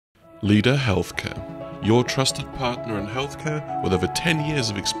Leader Healthcare, your trusted partner in healthcare with over 10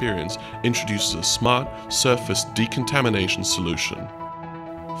 years of experience, introduces a smart surface decontamination solution.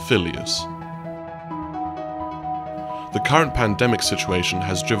 Phileas. The current pandemic situation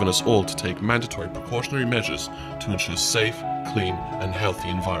has driven us all to take mandatory precautionary measures to ensure safe, clean and healthy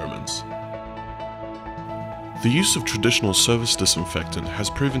environments. The use of traditional surface disinfectant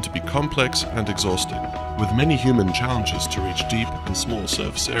has proven to be complex and exhausting, with many human challenges to reach deep and small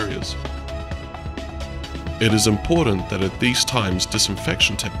surface areas. It is important that at these times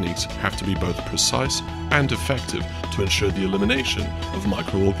disinfection techniques have to be both precise and effective to ensure the elimination of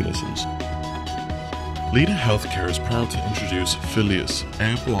microorganisms. Leader Healthcare is proud to introduce Phileas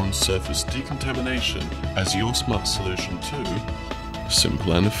Airborne Surface Decontamination as your smart solution to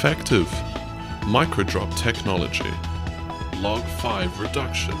simple and effective microdrop technology, log 5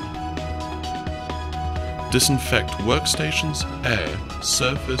 reduction, disinfect workstations, air,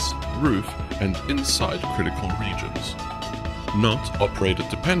 surface, roof and inside critical regions, not operator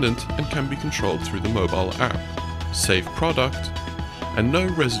dependent and can be controlled through the mobile app, safe product and no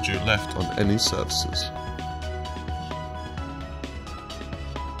residue left on any surfaces.